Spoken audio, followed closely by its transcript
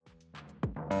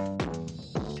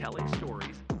telling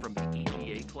stories from the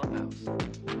EGA Clubhouse.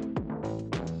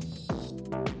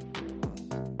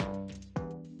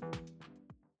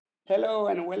 Hello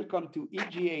and welcome to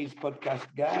EGA's podcast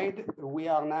guide. We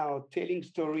are now telling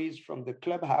stories from the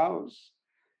Clubhouse,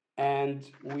 and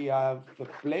we have the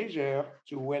pleasure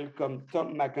to welcome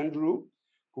Tom McAndrew,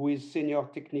 who is Senior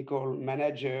Technical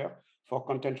Manager for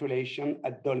Content Relation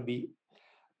at Dolby.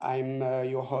 I'm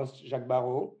your host, Jacques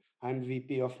Barrault. I'm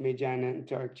VP of Media and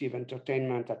Interactive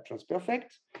Entertainment at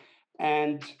TransPerfect,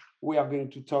 and we are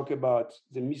going to talk about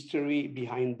the mystery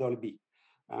behind Dolby.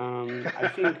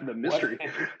 I think the mystery.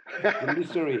 The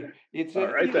mystery. It's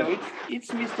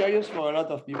it's mysterious for a lot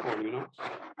of people,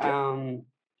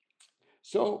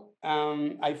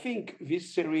 I think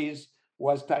this series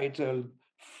was titled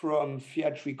From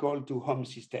Theatrical to Home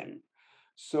System.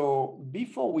 So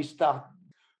before we start,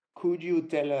 could you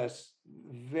tell us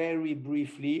very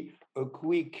briefly a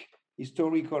quick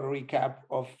historical recap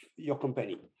of your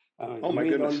company? Oh my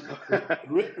goodness.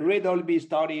 Dolby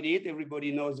started it.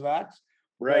 Everybody knows that.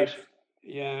 Right. But,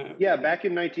 yeah. Back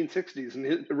in 1960s,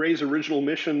 and Ray's original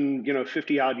mission,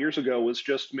 50 odd years ago, was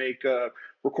just make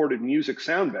recorded music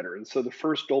sound better. And so the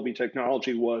first Dolby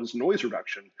technology was noise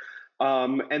reduction.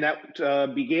 And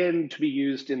that began to be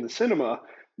used in the cinema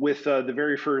with the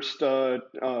very first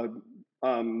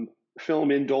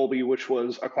film in Dolby, which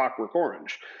was A Clockwork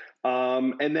Orange.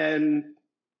 And then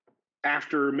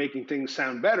after making things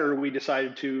sound better, we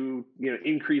decided to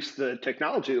increase the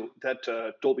technology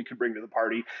that Dolby could bring to the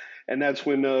party. And that's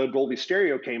when Dolby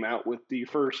Stereo came out with the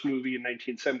first movie in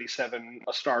 1977,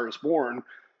 A Star is Born,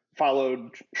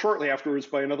 followed shortly afterwards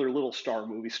by another little star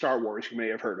movie, Star Wars. You may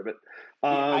have heard of it.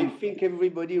 I think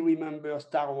everybody remembers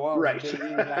Star Wars right.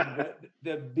 being like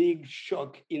the big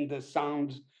shock in the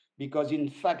sound, because in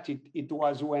fact it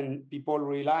was when people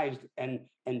realized, and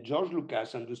George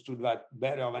Lucas understood that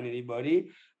better than anybody,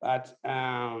 that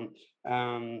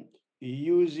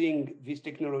using this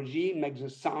technology makes the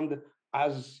sound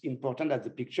as important as the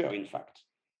picture, in fact.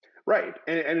 Right.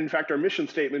 And in fact, our mission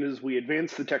statement is we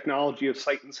advance the technology of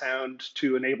sight and sound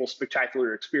to enable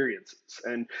spectacular experiences.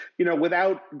 And,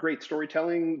 without great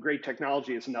storytelling, great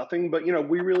technology is nothing. But,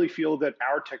 we really feel that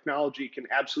our technology can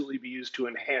absolutely be used to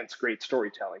enhance great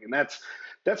storytelling. And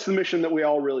that's the mission that we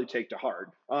all really take to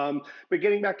heart. But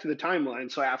getting back to the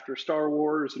timeline, so after Star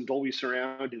Wars and Dolby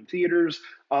Surround in theaters,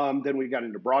 then we got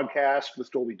into broadcast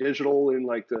with Dolby Digital in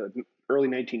like the early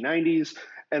 1990s.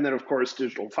 And then, of course,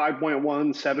 digital 5.1,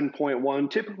 7.1.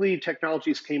 Typically,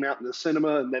 technologies came out in the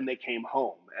cinema and then they came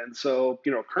home. And so,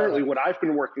 currently what I've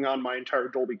been working on my entire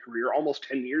Dolby career, almost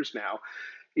 10 years now,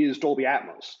 is Dolby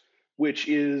Atmos, which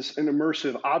is an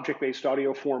immersive object-based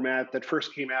audio format that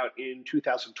first came out in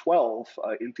 2012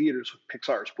 in theaters with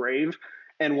Pixar's Brave.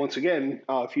 And once again,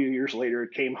 a few years later,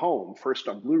 it came home, first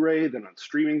on Blu-ray, then on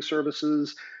streaming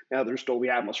services. Now there's Dolby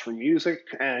Atmos for music,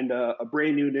 and a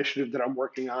brand new initiative that I'm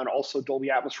working on, also Dolby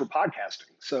Atmos for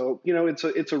podcasting. So,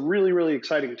 it's a really, really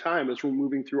exciting time as we're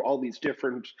moving through all these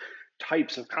different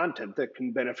types of content that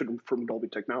can benefit from Dolby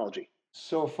technology.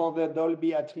 So for the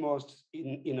Dolby Atmos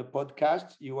in a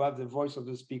podcast, you have the voice of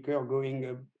the speaker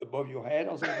going above your head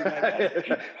or something like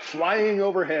that? Flying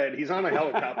overhead. He's on a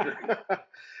helicopter.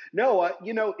 No,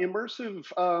 immersive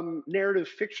narrative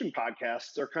fiction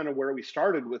podcasts are kind of where we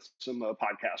started with some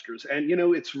podcasters. And,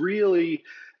 it's really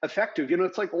effective.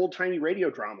 It's like old timey radio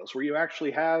dramas where you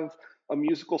actually have a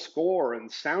musical score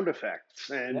and sound effects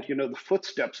and, the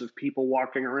footsteps of people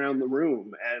walking around the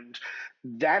room. And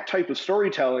that type of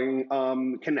storytelling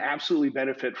can absolutely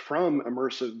benefit from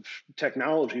immersive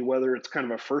technology, whether it's kind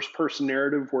of a first person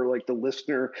narrative where like the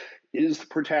listener is the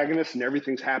protagonist and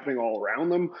everything's happening all around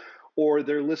them, or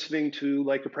they're listening to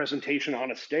like a presentation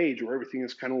on a stage where everything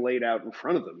is kind of laid out in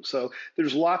front of them. So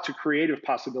there's lots of creative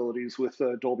possibilities with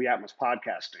Dolby Atmos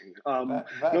podcasting.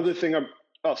 Another thing go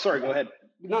ahead.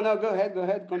 No, go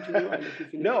ahead. Continue.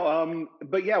 No,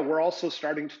 but yeah, we're also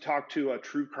starting to talk to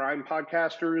true crime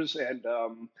podcasters and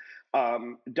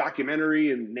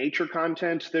documentary and nature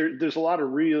content. There's a lot of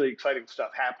really exciting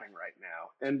stuff happening right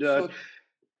now. And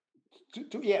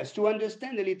to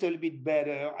understand a little bit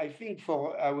better, I think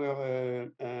for our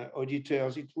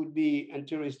auditors, it would be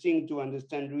interesting to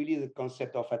understand really the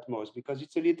concept of Atmos, because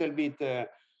it's a little bit,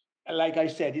 like I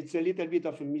said, it's a little bit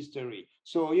of a mystery.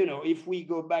 So, if we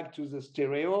go back to the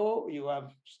stereo, you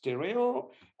have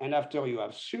stereo, and after you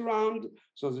have surround.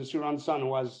 So the surround sound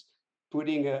was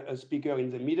putting a speaker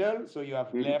in the middle. So you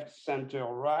have left, center,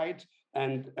 right,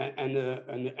 and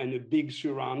a big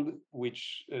surround,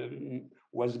 which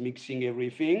was mixing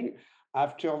everything.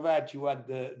 After that, you had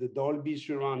the Dolby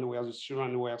surround, where the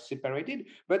surround were separated.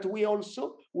 But we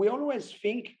always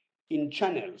think in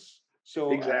channels.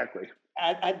 So Exactly.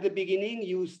 at the beginning,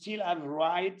 you still have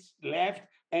right, left,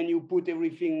 and you put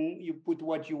everything, you put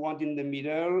what you want in the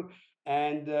middle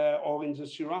and or in the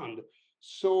surround.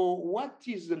 So what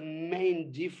is the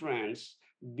main difference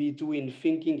between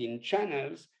thinking in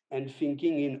channels and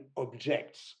thinking in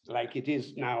objects like it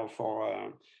is now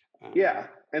for Yeah,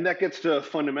 and that gets to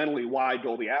fundamentally why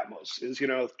Dolby Atmos is,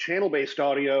 channel-based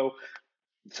audio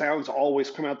sounds always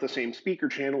come out the same speaker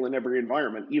channel in every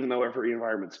environment, even though every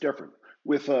environment's different.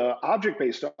 With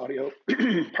object-based audio,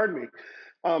 pardon me,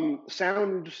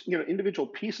 sound, individual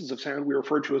pieces of sound we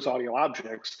refer to as audio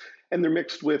objects, and they're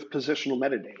mixed with positional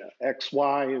metadata, X,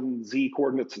 Y, and Z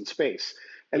coordinates in space.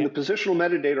 And yeah. the positional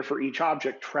metadata for each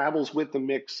object travels with the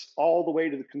mix all the way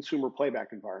to the consumer playback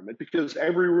environment because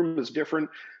every room is different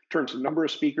in terms of number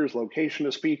of speakers, location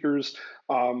of speakers,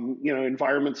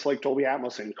 environments like Dolby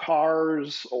Atmos in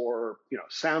cars or,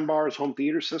 sound bars, home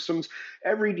theater systems.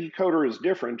 Every decoder is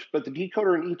different, but the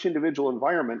decoder in each individual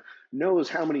environment knows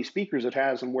how many speakers it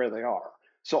has and where they are.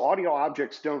 So audio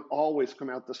objects don't always come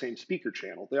out the same speaker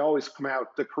channel. They always come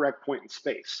out the correct point in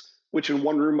space, which in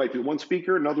one room might be one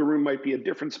speaker, another room might be a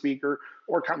different speaker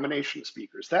or a combination of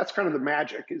speakers. That's kind of the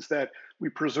magic, is that we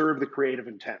preserve the creative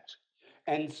intent.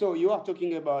 And so you are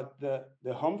talking about the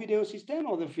home video system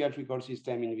or the theatrical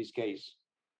system in this case?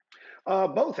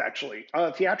 Both, actually.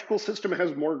 Theatrical system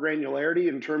has more granularity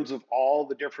in terms of all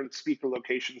the different speaker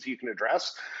locations you can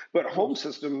address. But home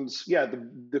systems,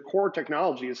 the core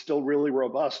technology is still really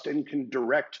robust and can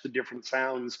direct the different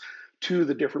sounds to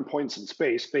the different points in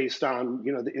space based on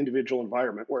the individual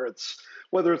environment,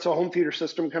 whether it's a home theater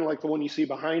system, kind of like the one you see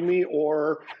behind me,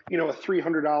 or a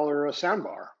 $300 sound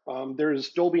bar. There's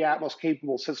Dolby Atmos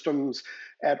capable systems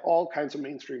at all kinds of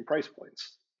mainstream price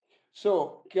points.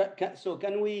 So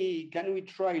can we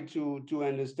try to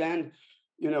understand?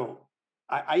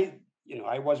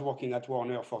 I was working at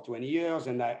Warner for 20 years,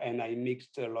 and I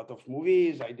mixed a lot of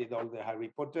movies. I did all the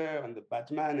Harry Potter and the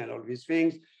Batman and all these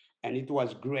things, and it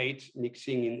was great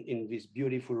mixing in this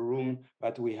beautiful room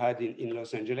that we had in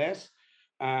Los Angeles.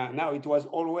 Now it was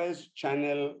always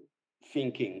channel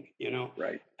thinking,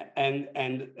 Right.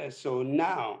 And so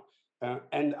now,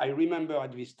 and I remember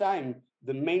at this time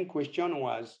the main question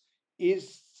was,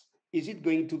 is it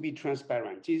going to be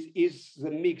transparent? Is the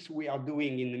mix we are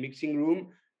doing in the mixing room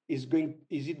is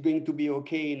it going to be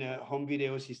okay in a home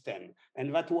video system?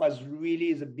 And that was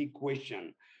really the big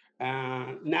question.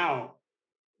 Now,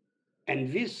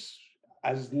 and this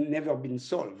has never been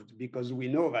solved because we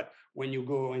know that when you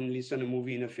go and listen a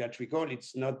movie in a theatrical,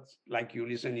 it's not like you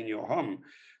listen in your home.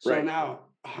 So right. Now,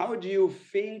 how do you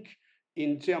think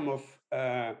in terms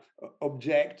of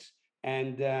objects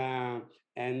and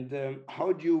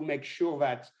how do you make sure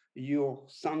that your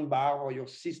soundbar or your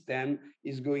system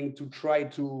is going to try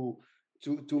to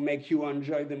make you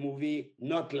enjoy the movie,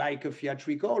 not like a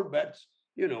theatrical, but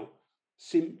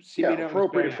similar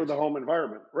appropriate experience. for the home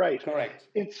environment, right? Correct.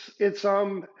 It's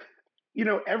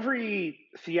every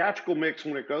theatrical mix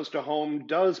when it goes to home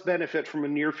does benefit from a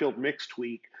near field mix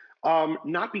tweak.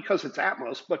 Not because it's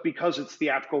Atmos, but because it's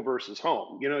theatrical versus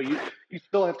home. You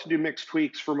still have to do mix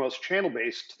tweaks for most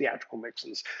channel-based theatrical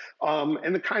mixes.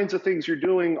 And the kinds of things you're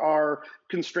doing are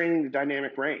constraining the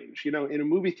dynamic range. In a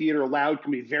movie theater, loud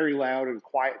can be very loud and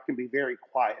quiet can be very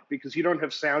quiet because you don't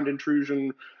have sound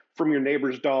intrusion from your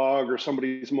neighbor's dog or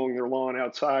somebody's mowing their lawn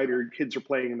outside or your kids are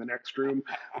playing in the next room.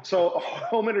 So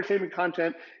home entertainment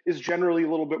content is generally a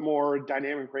little bit more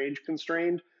dynamic range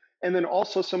constrained. And then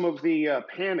also some of the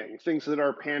panning, things that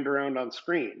are panned around on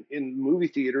screen. In movie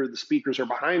theater, the speakers are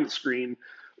behind the screen,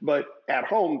 but at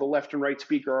home, the left and right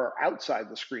speaker are outside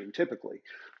the screen typically.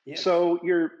 Yes. So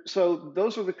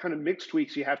those are the kind of mix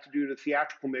tweaks you have to do to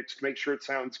theatrical mix to make sure it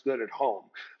sounds good at home.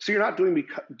 So you're not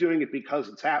doing it because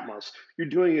it's Atmos. You're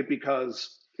doing it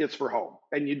because it's for home,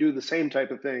 and you do the same type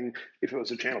of thing if it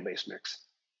was a channel-based mix.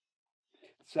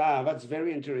 So that's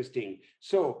very interesting.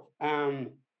 So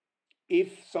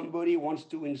if somebody wants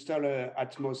to install an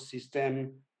Atmos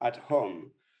system at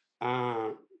home,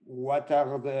 what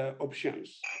are the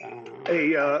options? An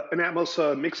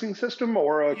Atmos mixing system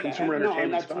or a consumer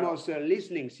entertainment style? No, an Atmos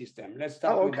listening system. Let's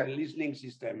start with the listening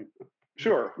system.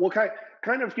 Sure. Well,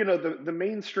 kind of, the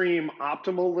mainstream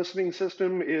optimal listening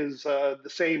system is the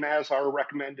same as our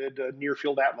recommended near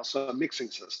field Atmos mixing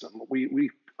system. We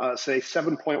say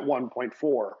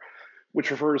 7.1.4,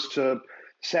 which refers to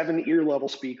 7 ear level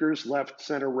speakers, left,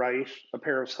 center, right, a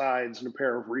pair of sides, and a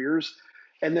pair of rears,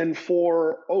 and then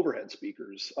 4 overhead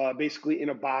speakers, basically in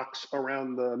a box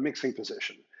around the mixing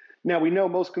position. Now, we know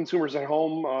most consumers at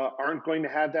home aren't going to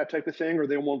have that type of thing, or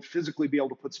they won't physically be able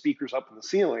to put speakers up in the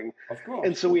ceiling. Of And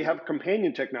course. so we have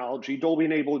companion technology,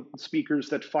 Dolby-enabled speakers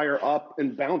that fire up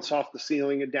and bounce off the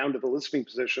ceiling and down to the listening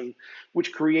position,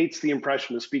 which creates the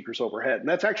impression of speakers overhead. And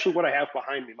that's actually what I have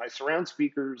behind me. My surround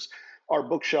speakers are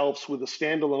bookshelves with a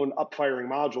standalone up-firing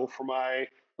module for my,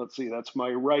 let's see, that's my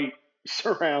right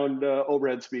surround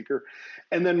overhead speaker.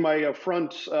 And then my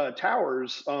front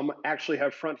towers actually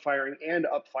have front firing and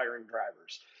up firing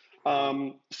drivers.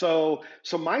 So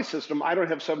my system, I don't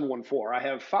have 714, I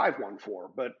have 514,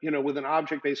 but with an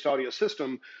object-based audio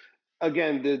system,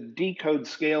 again, the decode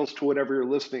scales to whatever your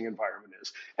listening environment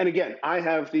is. And again, I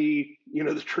have the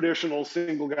traditional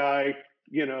single guy,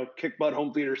 kick butt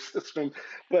home theater system.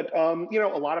 But,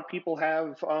 a lot of people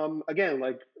have, again,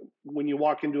 like when you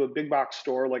walk into a big box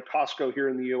store like Costco here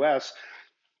in the US,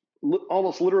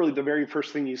 almost literally the very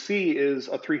first thing you see is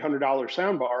a $300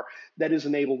 soundbar that is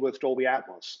enabled with Dolby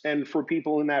Atmos. And for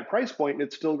people in that price point,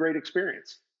 it's still a great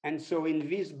experience. And so in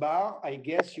this bar, I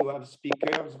guess you have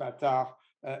speakers that are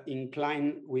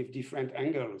inclined with different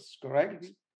angles, correct?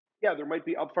 Yeah, there might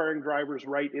be up-firing drivers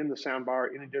right in the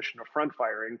soundbar in addition to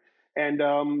front-firing. And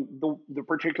the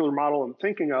particular model I'm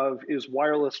thinking of is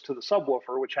wireless to the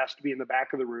subwoofer, which has to be in the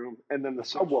back of the room. And then the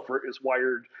subwoofer is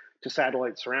wired to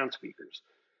satellite surround speakers.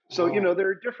 So, there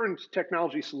are different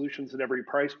technology solutions at every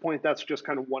price point. That's just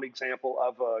kind of one example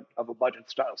of a budget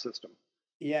style system.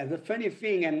 Yeah, the funny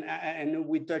thing, and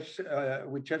we touched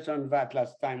on that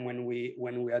last time when we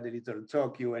had a little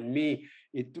talk, you and me.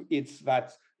 It's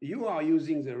that you are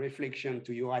using the reflection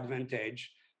to your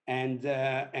advantage, and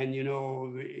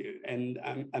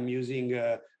I'm using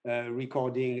a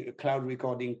cloud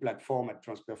recording platform at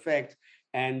TransPerfect,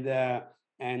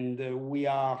 and we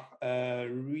are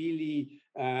really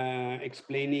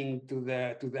explaining to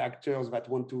the actors that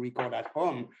want to record at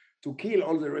home to kill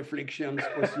all the reflections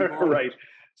possible. Right.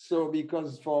 So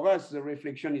because for us, the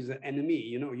reflection is the enemy,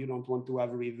 you don't want to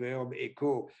have reverb,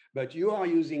 echo, but you are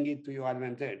using it to your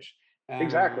advantage.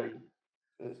 Exactly.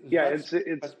 Yeah, that's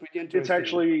pretty interesting. It's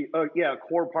actually a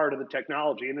core part of the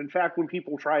technology. And in fact, when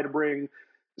people try to bring,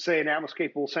 say, an Atmos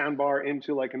capable soundbar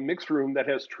into like a mixed room that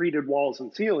has treated walls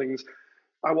and ceilings,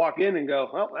 I walk in and go,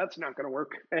 well, that's not going to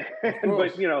work.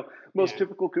 But most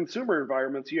typical consumer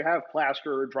environments, you have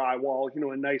plaster or drywall,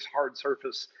 a nice hard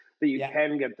surface that you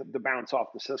can get the bounce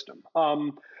off the system.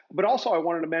 But also, I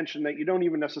wanted to mention that you don't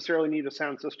even necessarily need a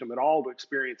sound system at all to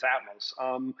experience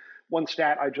Atmos. One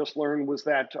stat I just learned was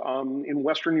that in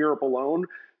Western Europe alone,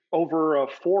 over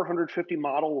 450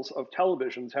 models of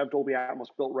televisions have Dolby Atmos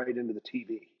built right into the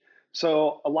TV.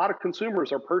 So a lot of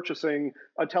consumers are purchasing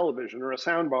a television or a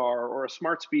soundbar or a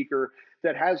smart speaker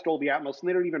that has Dolby Atmos, and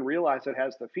they don't even realize it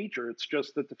has the feature. It's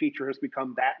just that the feature has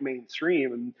become that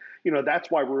mainstream. And, that's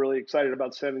why we're really excited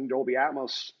about sending Dolby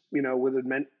Atmos, with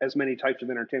as many types of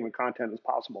entertainment content as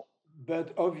possible.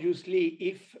 But obviously,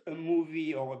 if a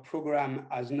movie or a program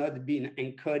has not been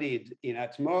encoded in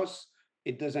Atmos,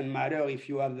 it doesn't matter if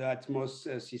you have the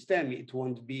Atmos system, it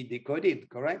won't be decoded,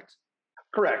 correct?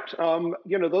 Correct.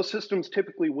 Those systems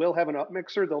typically will have an up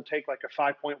mixer. They'll take like a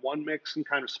 5.1 mix and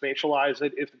kind of spatialize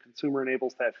it if the consumer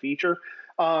enables that feature.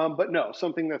 But no,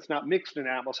 something that's not mixed in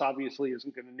Atmos obviously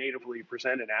isn't going to natively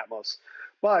present in Atmos.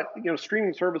 But,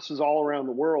 streaming services all around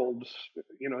the world,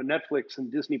 Netflix and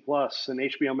Disney Plus and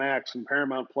HBO Max and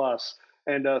Paramount Plus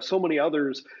and so many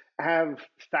others have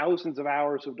thousands of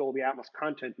hours of Dolby Atmos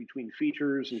content between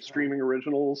features and streaming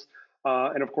originals.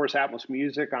 And of course, Atmos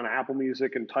Music on Apple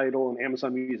Music and Tidal and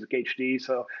Amazon Music HD.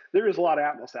 So there is a lot of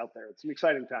Atmos out there. It's an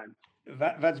exciting time.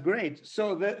 That's great.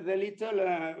 So the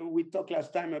little, we talked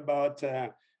last time about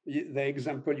the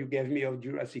example you gave me of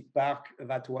Jurassic Park.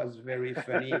 That was very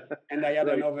funny. And I had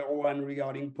another one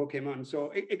regarding Pokemon.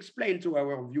 So explain to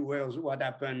our viewers what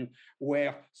happened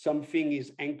where something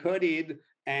is encoded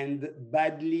and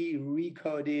badly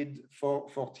recoded for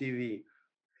TV.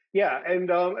 Yeah, and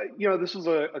this is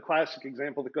a classic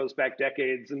example that goes back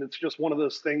decades, and it's just one of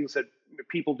those things that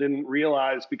people didn't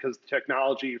realize because the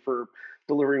technology for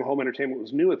delivering home entertainment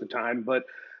was new at the time. But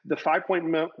the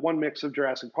 5.1 mix of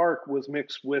Jurassic Park was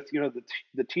mixed with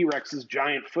the T-Rex's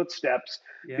giant footsteps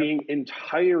being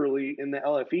entirely in the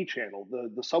LFE channel,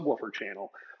 the subwoofer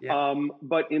channel.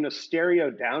 But in a stereo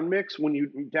down mix, when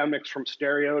you down mix from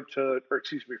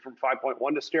from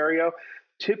 5.1 to stereo,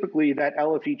 typically that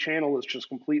LFE channel is just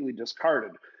completely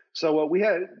discarded. So we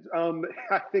had,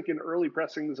 I think in early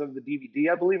pressings of the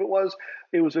DVD, I believe it was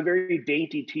a very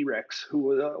dainty T-Rex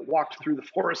who walked through the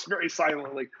forest very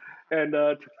silently. And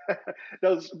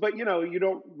those, but you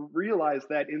don't realize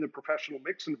that in the professional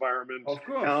mix environment, Of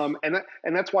course.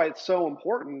 and that's why it's so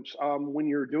important when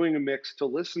you're doing a mix to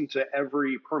listen to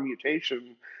every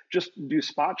permutation. Just do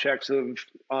spot checks of,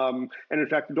 and in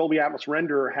fact, the Dolby Atmos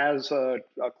renderer has a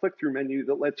click-through menu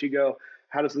that lets you go,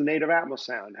 how does the native Atmos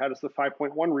sound? How does the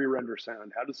 5.1 re-render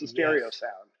sound? How does the stereo Yes.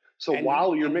 sound? So And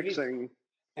while you're and mixing,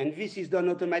 this is done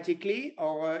automatically,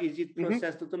 or is it mhm.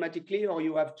 processed automatically, or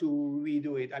you have to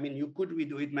redo it? I mean, you could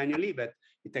redo it manually, but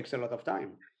it takes a lot of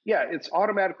time. Yeah, it's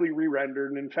automatically re-rendered.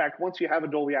 And in fact, once you have a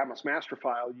Dolby Atmos master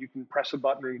file, you can press a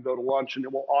button and go to launch, and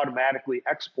it will automatically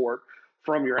export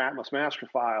from your Atmos master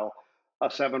file a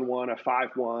 7.1, a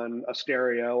 5.1, a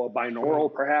stereo, a binaural, Sure.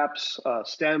 perhaps,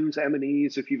 stems,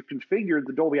 M&Es. If you've configured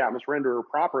the Dolby Atmos renderer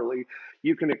properly,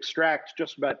 you can extract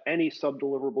just about any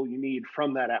sub-deliverable you need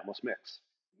from that Atmos mix.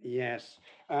 Yes,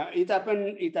 it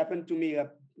happened. It happened to me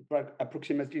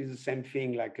approximately the same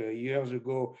thing. Like years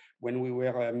ago, when we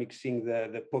were mixing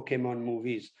the Pokemon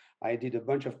movies, I did a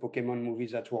bunch of Pokemon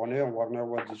movies at Warner. Warner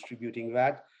was distributing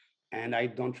that, and I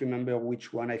don't remember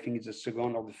which one. I think it's the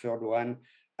second or the third one.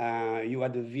 You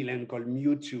had a villain called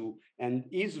Mewtwo, and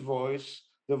his voice,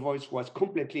 the voice was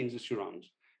completely in the surround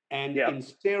and Yeah, in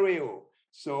stereo.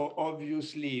 So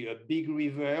obviously a big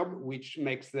reverb, which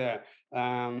makes the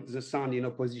sound in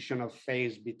opposition of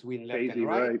phase between left and phasey,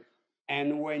 right. right?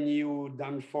 And when you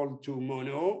downfall to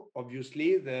mono,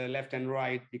 obviously the left and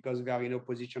right, because they are in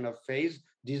opposition of phase,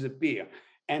 disappear.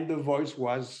 And the voice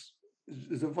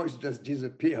just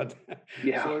disappeared.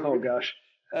 Yeah. so Oh gosh.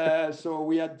 so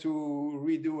we had to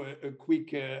redo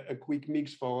a quick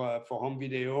mix for home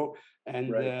video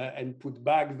Right. and put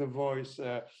back the voice.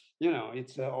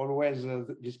 It's always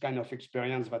this kind of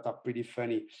experience that are pretty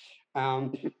funny.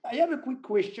 I have a quick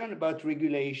question about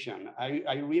regulation.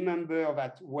 I remember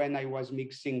that when I was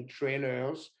mixing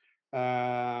trailers,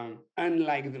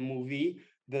 unlike the movie,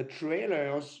 the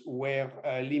trailers were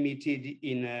limited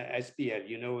in SPL,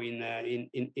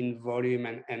 in volume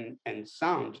and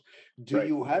sound. Do Right.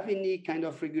 you have any kind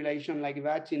of regulation like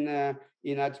that in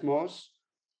Atmos?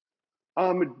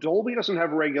 Dolby doesn't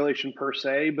have a regulation per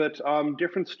se, but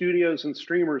different studios and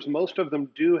streamers, most of them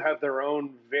do have their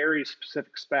own very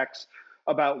specific specs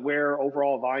about where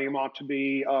overall volume ought to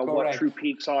be, what true Correct.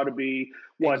 peaks ought to be,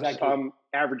 what Exactly.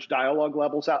 average dialogue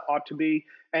levels ought to be.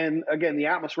 And again, the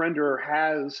Atmos renderer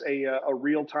has a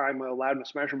real-time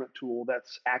loudness measurement tool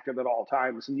that's active at all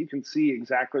times, and you can see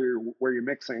exactly where you're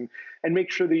mixing and make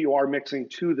sure that you are mixing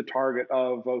to the target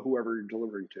of whoever you're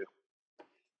delivering to.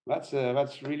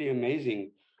 That's really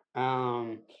amazing.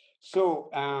 Um, so,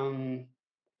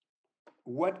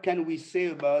 what can we say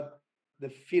about the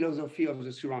philosophy of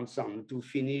the surround sound to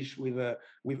finish with a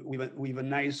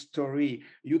nice story?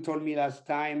 You told me last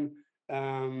time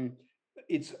um,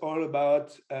 it's all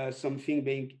about something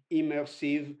being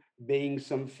immersive, being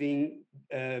something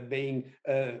being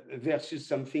versus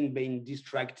something being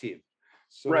distractive.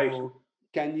 Right. So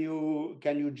can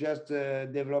you just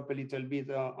develop a little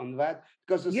bit on that,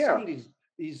 because the Yeah. sound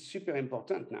is super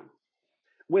important now.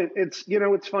 When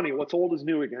it's funny, what's old is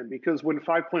new again, because when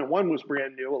 5.1 was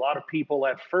brand new, a lot of people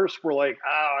at first were like,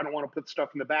 I don't want to put stuff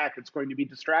in the back, it's going to be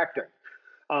distracting.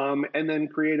 And then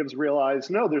creatives realized,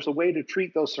 no, there's a way to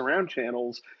treat those surround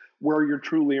channels where you're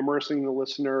truly immersing the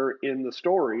listener in the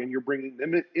story and you're bringing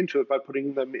them into it by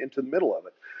putting them into the middle of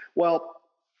it. Well,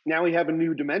 now we have a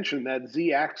new dimension, that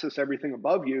z-axis, everything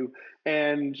above you,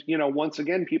 and once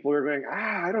again people are going,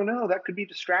 I don't know, that could be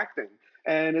distracting.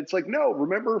 And it's like, no,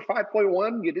 remember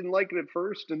 5.1, you didn't like it at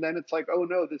first, and then it's like, oh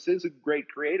no, this is a great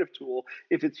creative tool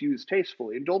if it's used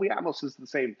tastefully. And Dolby Atmos is the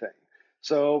same thing.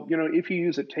 So, if you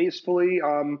use it tastefully,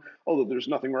 although there's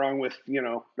nothing wrong with,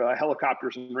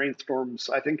 helicopters and rainstorms.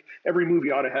 I think every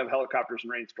movie ought to have helicopters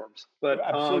and rainstorms. But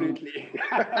Absolutely.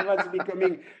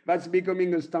 That's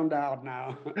becoming a standard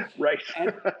now. right.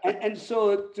 And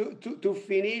so to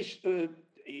finish,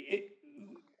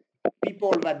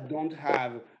 people that don't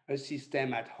have a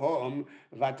system at home,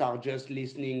 that are just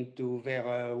listening to their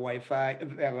Wi-Fi,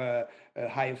 their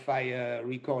hi-fi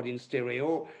recording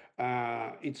stereo,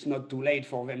 it's not too late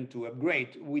for them to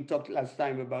upgrade. We talked last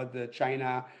time about the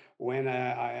China, when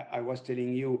I was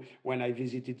telling you, when I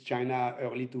visited China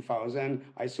early 2000,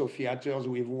 I saw theaters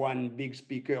with one big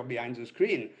speaker behind the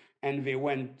screen, and they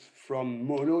went from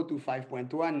mono to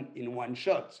 5.1 in one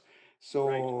shot. Right.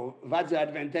 So that's the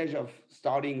advantage of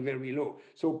starting very low.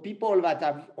 So people that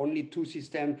have only two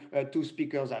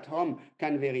speakers at home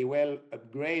can very well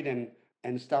upgrade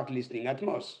and start listening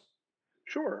Atmos.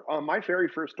 Sure. My very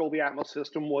first Dolby Atmos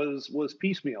system was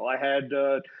piecemeal. I had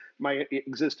my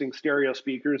existing stereo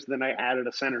speakers, then I added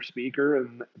a center speaker,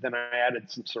 and then I added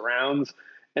some surrounds,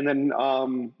 And then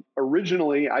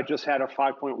originally, I just had a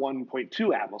 5.1.2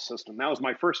 Atmos system. That was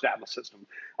my first Atmos system.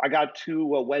 I got two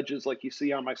wedges like you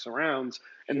see on my surrounds,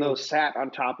 and Sure. those sat on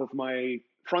top of my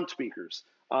front speakers.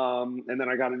 And then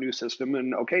I got a new system,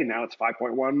 and okay, now it's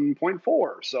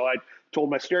 5.1.4. So I told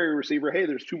my stereo receiver, hey,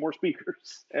 there's two more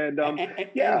speakers. And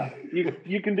yeah,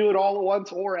 you can do it all at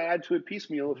once or add to it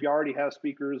piecemeal if you already have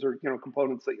speakers or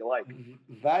components that you like.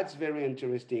 That's very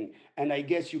interesting. And I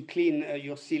guess you clean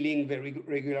your ceiling very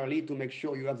regularly to make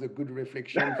sure you have the good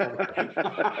reflection.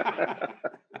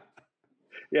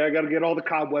 Yeah, I got to get all the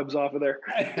cobwebs off of there.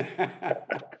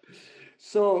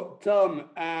 So, Tom,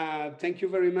 thank you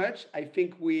very much. I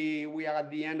think we are at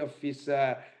the end of this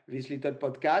little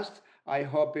podcast. I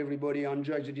hope everybody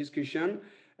enjoyed the discussion.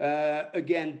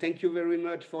 Again, thank you very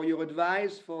much for your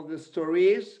advice, for the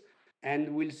stories,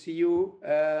 and we'll see you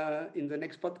in the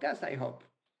next podcast, I hope.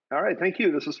 All right, thank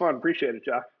you. This was fun. Appreciate it,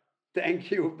 Jack. Thank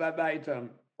you. Bye-bye,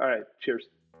 Tom. All right, cheers.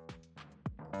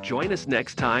 Join us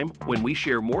next time when we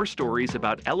share more stories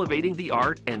about elevating the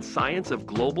art and science of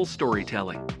global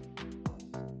storytelling.